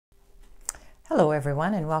Hello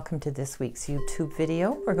everyone, and welcome to this week's YouTube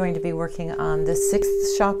video. We're going to be working on the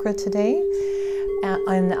 6th chakra today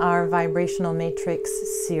in our Vibrational Matrix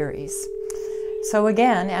series. So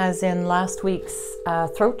again, as in last week's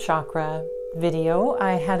throat chakra video,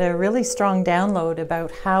 I had a really strong download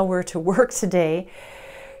about how we're to work today.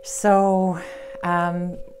 So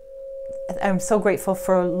I'm so grateful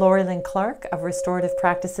for Laurie Clark of Restorative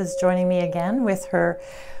Practices joining me again with her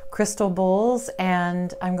crystal bowls,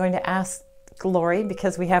 and I'm going to ask Laurie,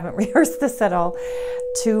 because we haven't rehearsed this at all,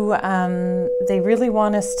 to they really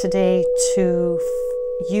want us today to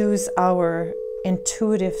use our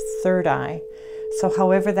intuitive third eye, so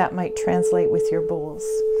however that might translate with your bowls.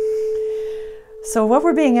 So what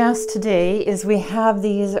we're being asked today is we have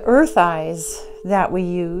these earth eyes that we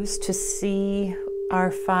use to see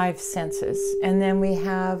our 5 senses, and then we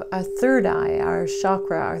have a third eye, our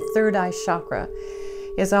chakra, our third eye chakra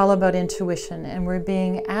is all about intuition, and we're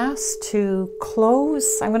being asked to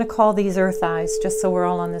close, I'm going to call these earth eyes just so we're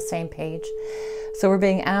all on the same page. So we're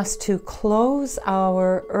being asked to close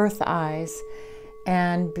our earth eyes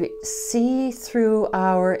and see through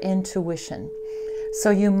our intuition. So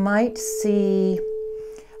you might see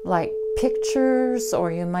like pictures,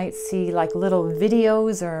 or you might see like little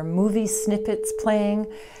videos or movie snippets playing,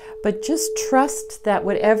 but just trust that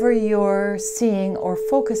whatever you're seeing or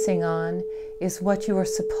focusing on is what you are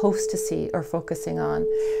supposed to see or focusing on.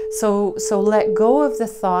 So let go of the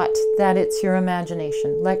thought that it's your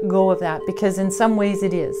imagination. Let go of that, because in some ways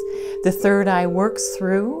it is. The third eye works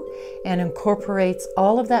through and incorporates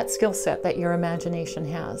all of that skill set that your imagination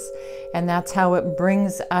has. And that's how it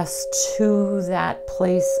brings us to that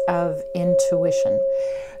place of intuition.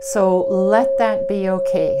 So let that be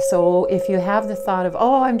okay. So if you have the thought of,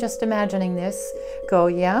 oh, I'm just imagining this, go,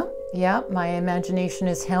 yeah, my imagination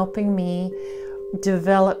is helping me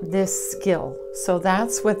develop this skill. So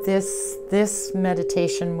that's what this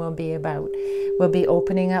meditation will be about. We'll be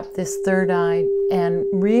opening up this third eye and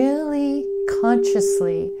really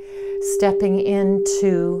consciously stepping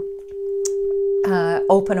into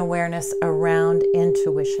open awareness around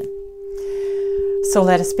intuition. So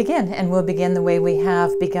let us begin, and we'll begin the way we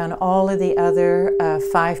have begun all of the other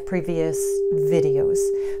 5 previous videos.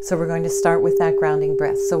 So we're going to start with that grounding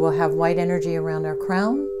breath. So we'll have white energy around our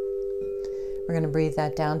crown. We're going to breathe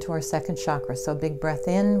that down to our 2nd chakra. So big breath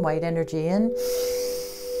in, white energy in.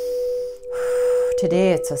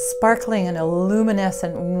 Today it's a sparkling and a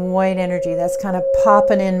luminescent white energy that's kind of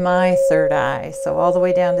popping in my third eye. So all the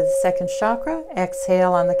way down to the 2nd chakra.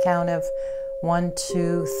 Exhale on the count of 1,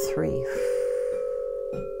 2, 3.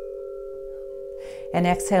 And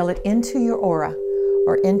exhale it into your aura,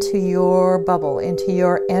 or into your bubble, into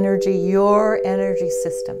your energy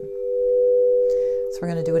system. So we're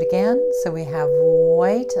going to do it again. So we have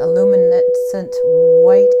white, luminescent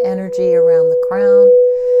white energy around the crown.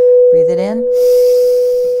 Breathe it in.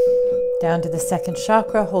 Down to the 2nd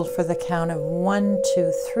chakra. Hold for the count of 1,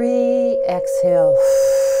 2, 3. Exhale.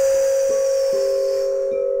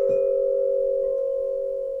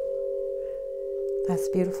 That's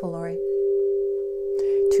beautiful, Laurie.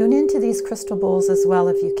 Tune into these crystal bowls as well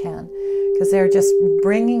if you can, because they're just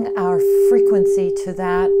bringing our frequency to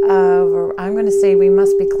that of, or I'm going to say we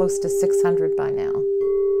must be close to 600 by now.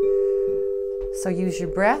 So use your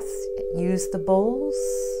breath, use the bowls,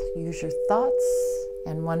 use your thoughts,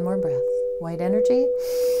 and one more breath. White energy.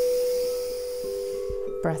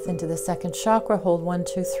 Breath into the 2nd chakra. Hold 1,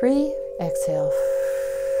 2, 3. Exhale.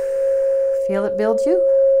 Feel it build you.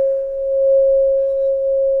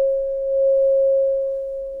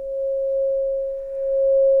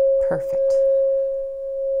 Perfect.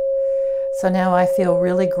 So now I feel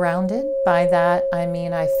really grounded. By that, I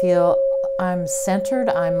mean I feel I'm centered,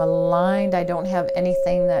 I'm aligned, I don't have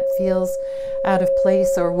anything that feels out of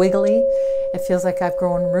place or wiggly. It feels like I've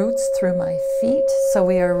grown roots through my feet. So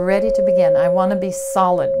we are ready to begin. I want to be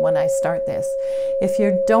solid when I start this. If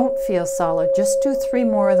you don't feel solid, just do 3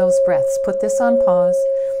 more of those breaths. Put this on pause.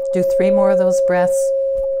 Do 3 more of those breaths.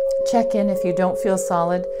 Check in if you don't feel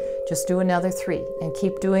solid. Just do another 3 and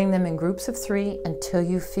keep doing them in groups of 3 until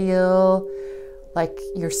you feel like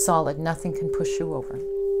you're solid. Nothing can push you over.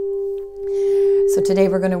 So today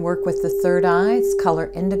we're going to work with the third eye. It's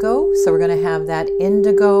color indigo. So we're going to have that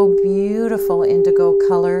indigo, beautiful indigo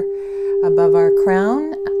color above our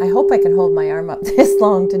crown. I hope I can hold my arm up this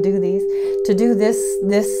long to do these. To do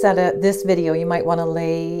this video, you might want to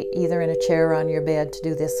lay either in a chair or on your bed to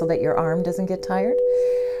do this so that your arm doesn't get tired.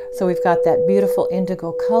 So we've got that beautiful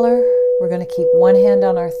indigo color. We're going to keep one hand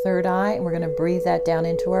on our third eye, and we're going to breathe that down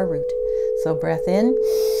into our root. So breath in.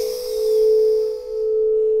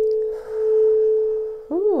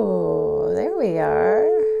 Ooh, there we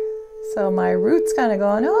are. So my root's kind of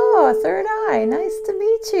going, oh, third eye, nice to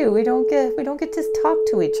meet you. We don't get to talk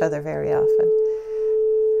to each other very often.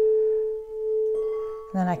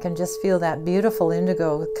 And then I can just feel that beautiful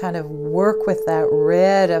indigo kind of work with that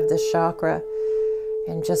red of the chakra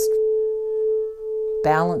and just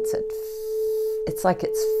balance it. It's like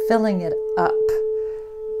it's filling it up,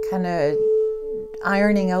 kind of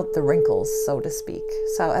ironing out the wrinkles, so to speak.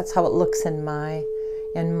 So that's how it looks in my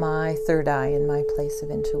third eye, in my place of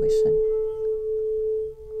intuition.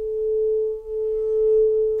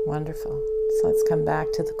 Wonderful. So let's come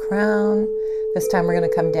back to the crown. This time we're going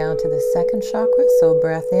to come down to the second chakra. So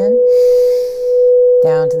breath in,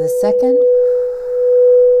 down to the second.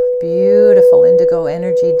 Beautiful indigo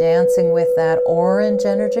energy dancing with that orange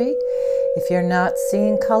energy. If you're not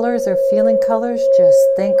seeing colors or feeling colors, just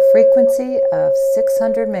think frequency of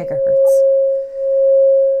 600 megahertz.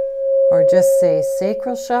 Or just say,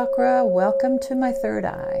 sacral chakra, welcome to my third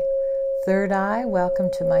eye. Third eye, welcome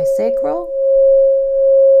to my sacral.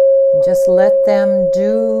 And just let them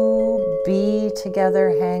be together,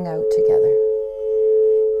 hang out together.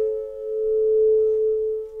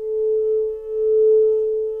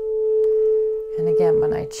 And again,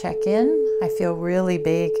 when I check in, I feel really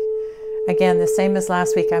big. Again, the same as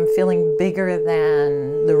last week, I'm feeling bigger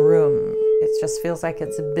than the room. It just feels like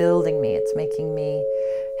it's building me. It's making me,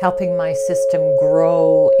 helping my system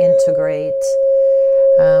grow, integrate,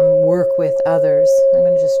 work with others. I'm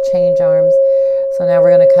going to just change arms. So now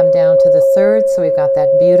we're going to come down to the third. So we've got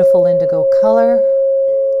that beautiful indigo color.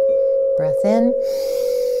 Breath in.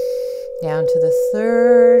 Down to the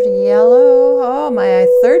third, yellow. Oh, my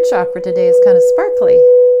third chakra today is kind of sparkly.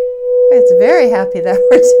 It's very happy that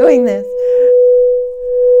we're doing this.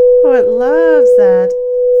 Oh, it loves that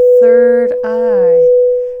third eye.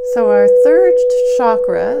 So our third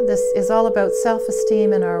chakra, this is all about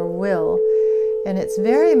self-esteem and our will. And it's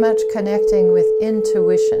very much connecting with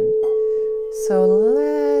intuition. So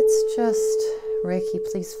let's just, Reiki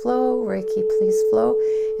please flow, Reiki please flow.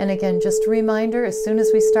 And again, just a reminder, as soon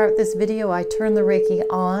as we start this video, I turn the Reiki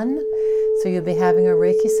on. So you'll be having a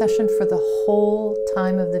Reiki session for the whole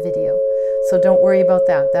time of the video. So don't worry about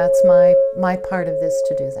that. That's my part of this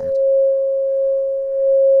to do that.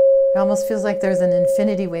 It almost feels like there's an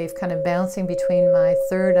infinity wave kind of bouncing between my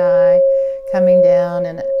third eye, coming down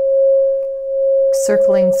and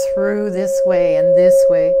circling through this way and this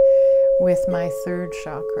way with my third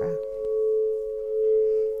chakra.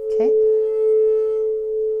 Okay?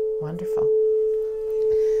 Wonderful.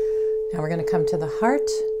 Now we're going to come to the heart.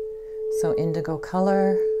 So indigo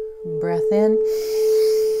color, breath in.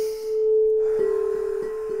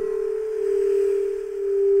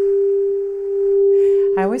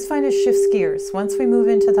 I always find it shifts gears. Once we move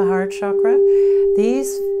into the heart chakra,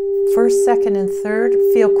 these first, second, and third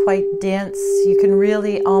feel quite dense. You can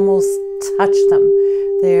really almost touch them.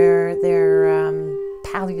 They're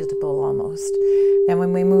palatable almost. And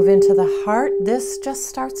when we move into the heart, this just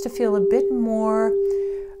starts to feel a bit more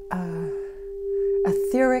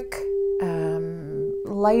etheric,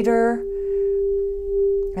 lighter.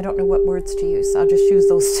 I don't know what words to use. I'll just use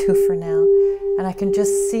those two for now. And I can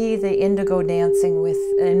just see the indigo dancing with,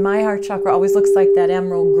 and my heart chakra always looks like that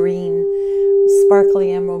emerald green,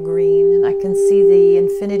 sparkly emerald green. And I can see the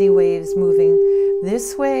infinity waves moving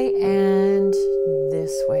this way and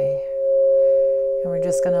this way. And we're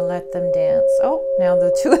just going to let them dance. Oh, now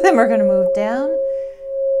the two of them are going to move down.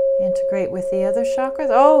 Integrate with the other chakras.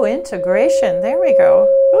 Oh, integration. There we go.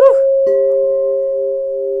 Woo.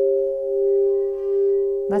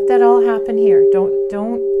 Let that all happen here.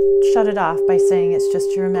 Don't shut it off by saying it's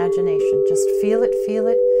just your imagination. Just feel it,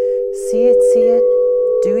 see it.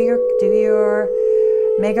 Do your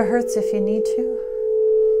megahertz if you need to.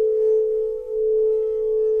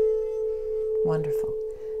 Wonderful.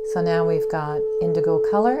 So now we've got indigo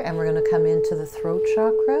color, and we're going to come into the throat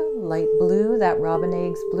chakra, light blue, that robin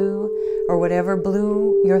eggs blue, or whatever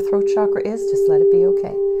blue your throat chakra is, just let it be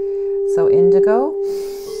okay. So indigo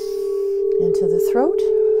into the throat.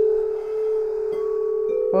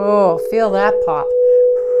 Oh, feel that pop.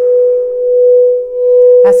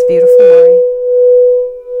 That's beautiful, Laurie.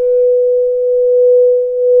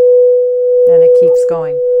 And it keeps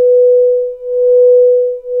going.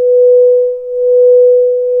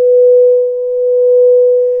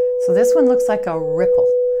 So this one looks like a ripple,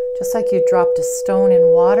 just like you dropped a stone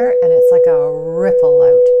in water and it's like a ripple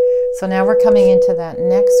out. So now we're coming into that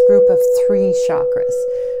next group of 3 chakras.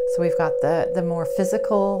 So we've got the more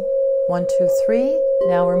physical 1, 2, 3.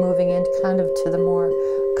 Now we're moving into kind of to the more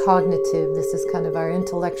cognitive. This is kind of our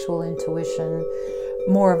intellectual intuition,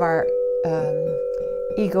 more of our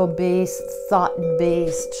ego-based,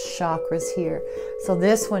 thought-based chakras here. So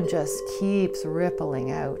this one just keeps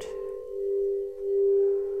rippling out.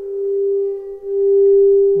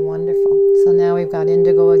 Wonderful. So now we've got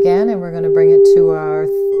indigo again, and we're going to bring it to our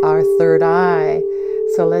third eye.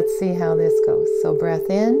 So let's see how this goes. So breath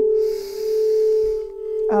in.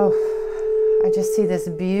 Oh, I just see this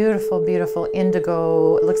beautiful, beautiful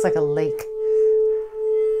indigo. It looks like a lake.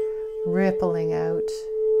 Rippling out.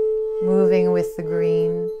 Moving with the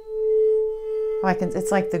green.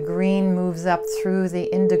 It's like the green moves up through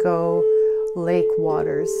the indigo lake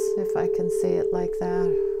waters, if I can say it like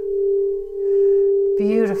that.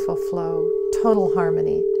 Beautiful flow, total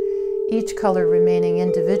harmony. Each color remaining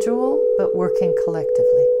individual, but working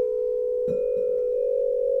collectively.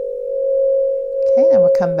 Okay, then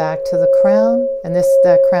we'll come back to the crown, and this is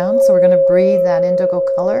the crown, so we're going to breathe that indigo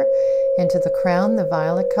color into the crown, the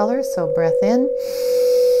violet color. So breath in.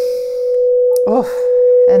 Oh,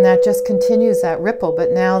 and that just continues that ripple,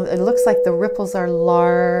 but now it looks like the ripples are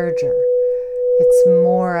larger. It's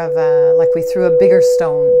more of like we threw a bigger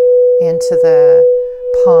stone into the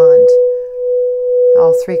pond.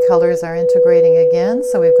 All three colors are integrating again.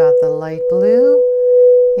 So we've got the light blue,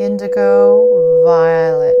 indigo,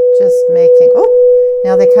 violet, just making, oh,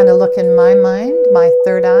 now they kind of look in my mind, my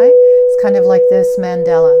third eye. It's kind of like this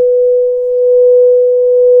mandala.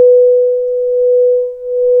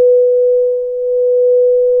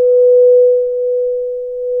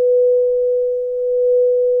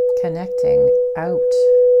 Connecting out.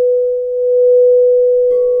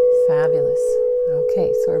 Fabulous.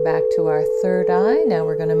 Okay, so we're back to our third eye. Now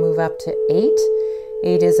we're going to move up to 8.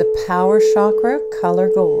 8 is a power chakra, color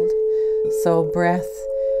gold. So breath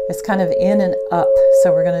is kind of in and up.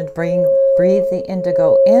 So we're going to breathe the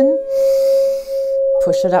indigo in,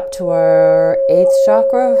 push it up to our 8th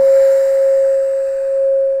chakra.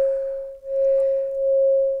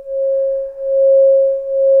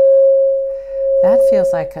 That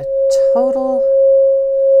feels like a total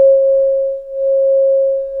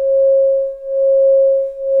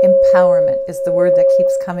empowerment is the word that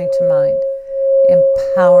keeps coming to mind.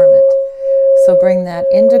 Empowerment. So bring that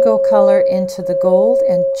indigo color into the gold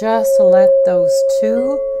and just let those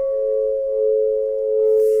two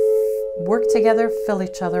work together, fill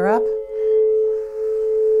each other up.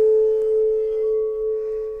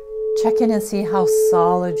 Check in and see how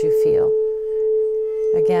solid you feel.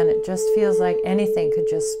 Again, it just feels like anything could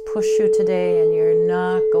just push you today and you're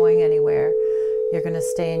not going anywhere. You're going to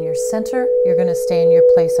stay in your center. You're going to stay in your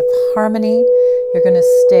place of harmony. You're going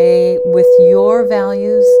to stay with your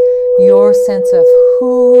values, your sense of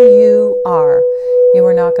who you are. You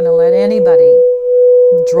are not going to let anybody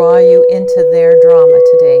draw you into their drama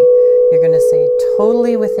today. You're going to stay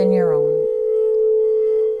totally within your own.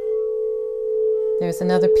 There's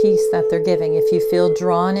another piece that they're giving. If you feel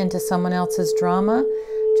drawn into someone else's drama,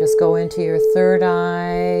 just go into your third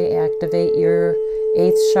eye, activate your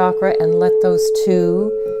 8th chakra, and let those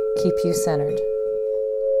two keep you centered.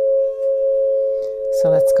 So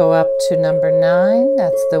let's go up to number 9.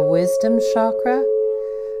 That's the wisdom chakra.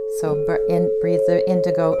 So breathe the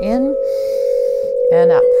indigo in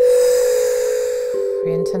and up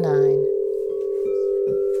into 9.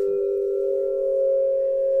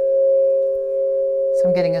 So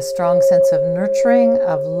I'm getting a strong sense of nurturing,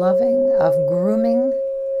 of loving, of grooming.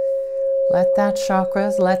 Let those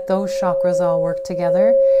chakras all work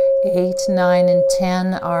together. 8, 9, and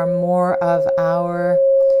 10 are more of our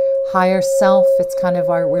higher self. It's kind of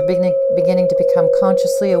we're beginning to become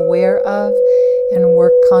consciously aware of and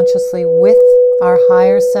work consciously with our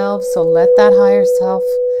higher selves. So let that higher self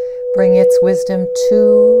bring its wisdom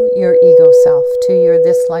to your ego self, to your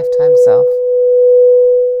this lifetime self.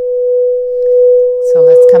 So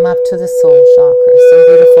let's come up to the soul chakra. So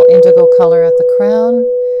beautiful indigo color at the crown.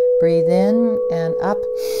 Breathe in and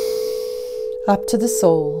up to the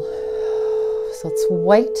soul. So it's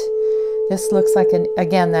white. This looks like,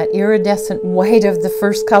 again, that iridescent white of the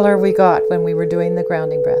first color we got when we were doing the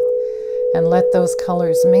grounding breath. And let those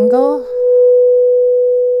colors mingle.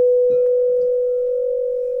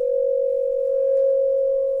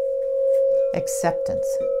 Acceptance,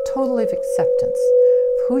 totally acceptance.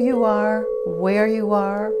 Who you are, where you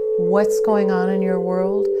are, what's going on in your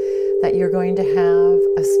world, that you're going to have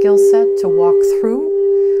a skill set to walk through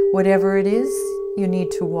whatever it is you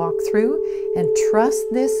need to walk through, and trust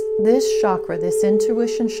this chakra, this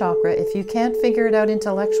intuition chakra. If you can't figure it out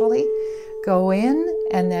intellectually, go in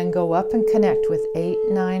and then go up and connect with 8,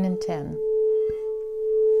 9, and 10.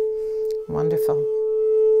 Wonderful.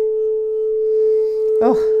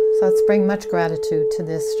 Oh, so let's bring much gratitude to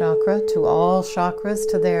this chakra, to all chakras,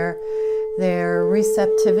 to their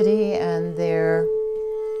receptivity and their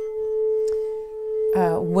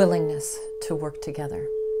willingness to work together.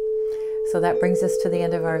 So that brings us to the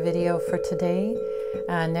end of our video for today.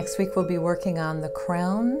 Next week we'll be working on the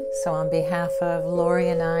crown. So on behalf of Laurie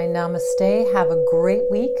and I, namaste. Have a great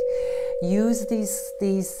week. Use these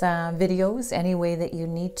videos any way that you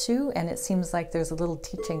need to, and it seems like there's a little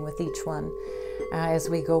teaching with each one as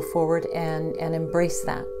we go forward, and embrace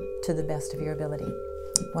that to the best of your ability.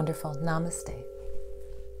 Wonderful. Namaste.